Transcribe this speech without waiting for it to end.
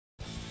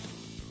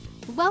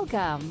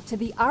Welcome to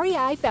the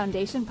REI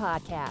Foundation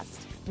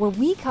Podcast, where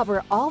we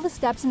cover all the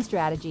steps and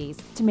strategies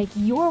to make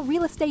your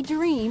real estate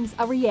dreams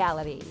a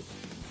reality.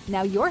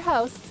 Now your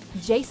hosts,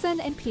 Jason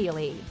and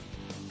Peely.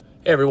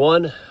 Hey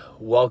everyone,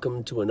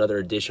 welcome to another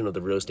edition of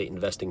the Real Estate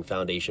Investing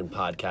Foundation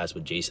Podcast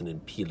with Jason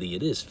and Peely.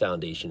 It is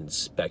Foundation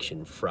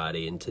Inspection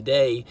Friday, and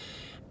today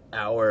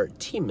our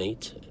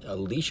teammate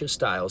Alicia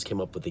Stiles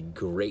came up with a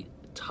great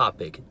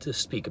topic to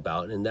speak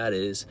about, and that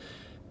is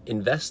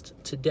invest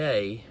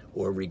today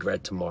or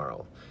regret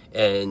tomorrow.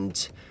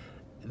 And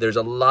there's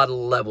a lot of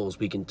levels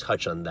we can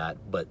touch on that,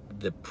 but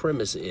the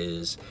premise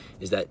is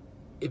that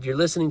if you're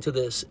listening to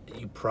this,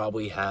 you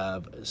probably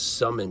have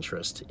some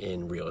interest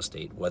in real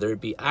estate, whether it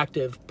be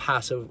active,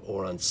 passive,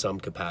 or on some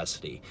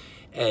capacity.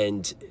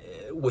 And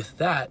with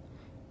that,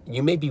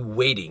 you may be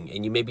waiting,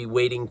 and you may be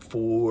waiting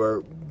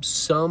for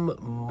some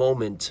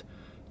moment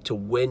to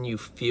when you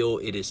feel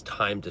it is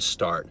time to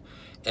start.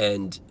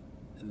 And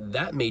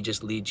that may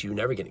just lead to you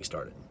never getting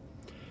started.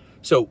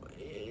 So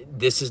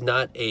this is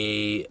not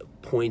a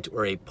point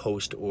or a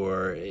post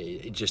or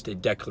just a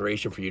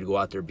declaration for you to go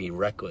out there and be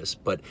reckless,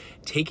 but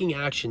taking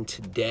action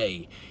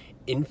today,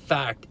 in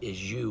fact,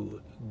 is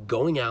you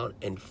going out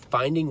and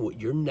finding what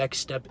your next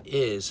step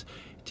is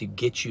to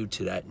get you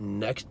to that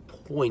next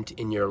point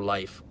in your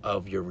life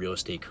of your real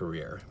estate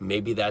career.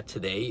 Maybe that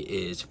today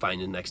is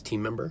finding the next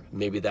team member.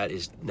 Maybe that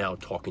is now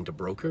talking to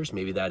brokers.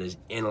 Maybe that is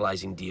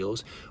analyzing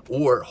deals,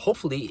 or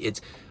hopefully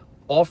it's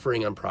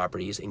offering on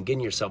properties and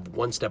getting yourself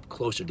one step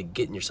closer to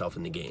getting yourself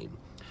in the game.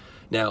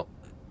 Now,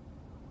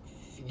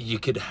 you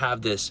could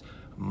have this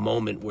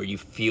moment where you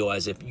feel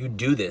as if you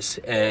do this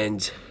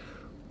and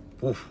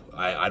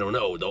I don't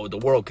know, the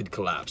world could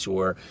collapse,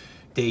 or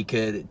they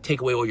could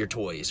take away all your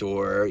toys,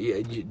 or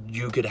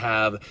you could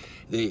have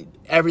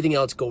everything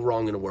else go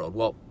wrong in the world.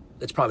 Well,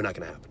 that's probably not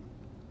going to happen.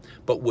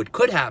 But what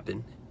could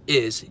happen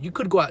is you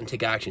could go out and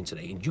take action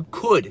today, and you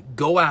could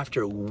go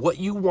after what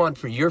you want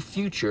for your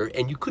future,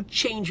 and you could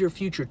change your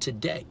future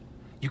today.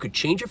 You could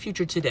change your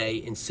future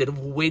today instead of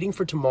waiting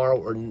for tomorrow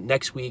or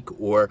next week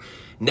or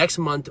next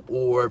month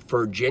or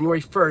for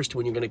January 1st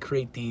when you're going to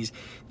create these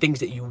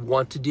things that you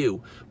want to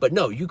do. But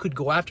no, you could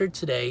go after it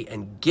today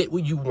and get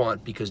what you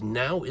want, because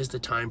now is the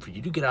time for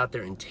you to get out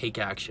there and take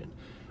action.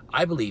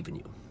 I believe in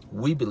you.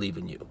 We believe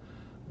in you.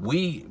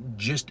 We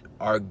just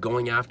are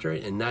going after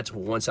it, and that's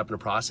one step in the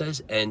process,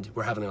 and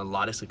we're having a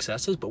lot of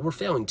successes, but we're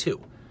failing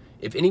too.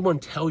 If anyone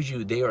tells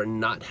you they are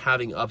not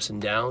having ups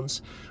and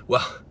downs,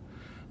 well,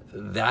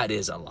 that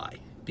is a lie,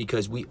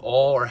 because we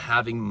all are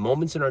having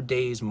moments in our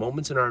days,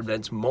 moments in our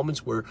events,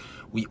 moments where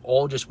we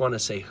all just want to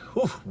say,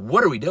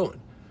 what are we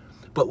doing?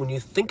 But when you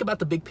think about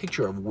the big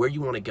picture of where you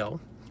want to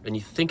go, and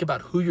you think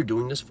about who you're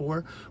doing this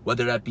for,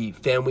 whether that be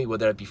family,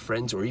 whether that be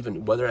friends, or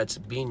even whether that's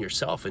being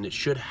yourself, and it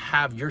should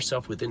have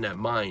yourself within that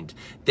mind,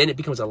 then it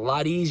becomes a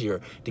lot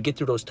easier to get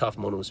through those tough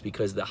moments,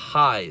 because the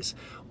highs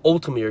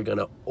ultimately are going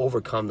to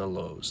overcome the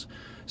lows.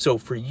 So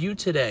for you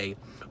today,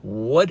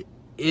 what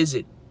is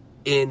it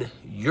in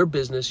your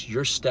business,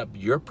 your step,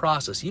 your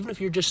process, even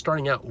if you're just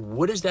starting out,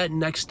 what is that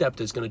next step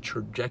that's going to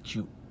traject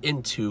you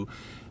into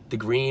the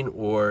green,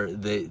 or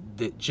the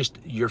just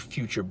your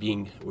future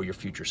being, or your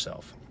future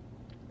self?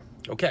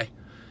 Okay,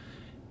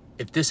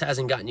 if this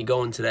hasn't gotten you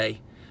going today,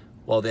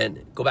 well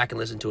then go back and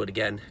listen to it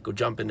again. Go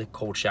jump in a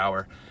cold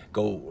shower,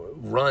 go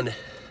run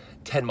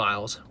 10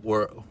 miles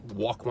or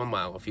walk 1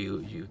 mile if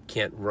you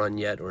can't run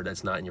yet, or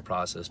that's not in your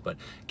process, but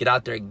get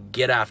out there,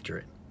 get after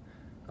it.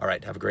 All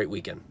right, have a great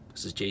weekend.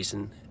 This is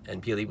Jason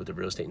and Peely with the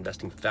Real Estate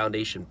Investing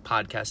Foundation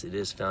Podcast. It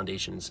is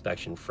Foundation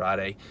Inspection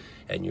Friday,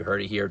 and you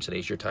heard it here.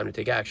 Today's your time to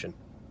take action.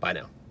 Bye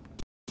now.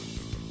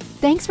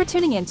 Thanks for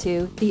tuning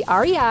into the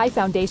REI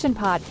Foundation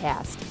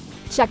Podcast.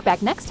 Check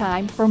back next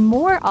time for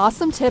more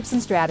awesome tips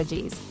and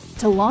strategies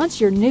to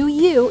launch your new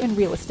you in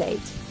real estate.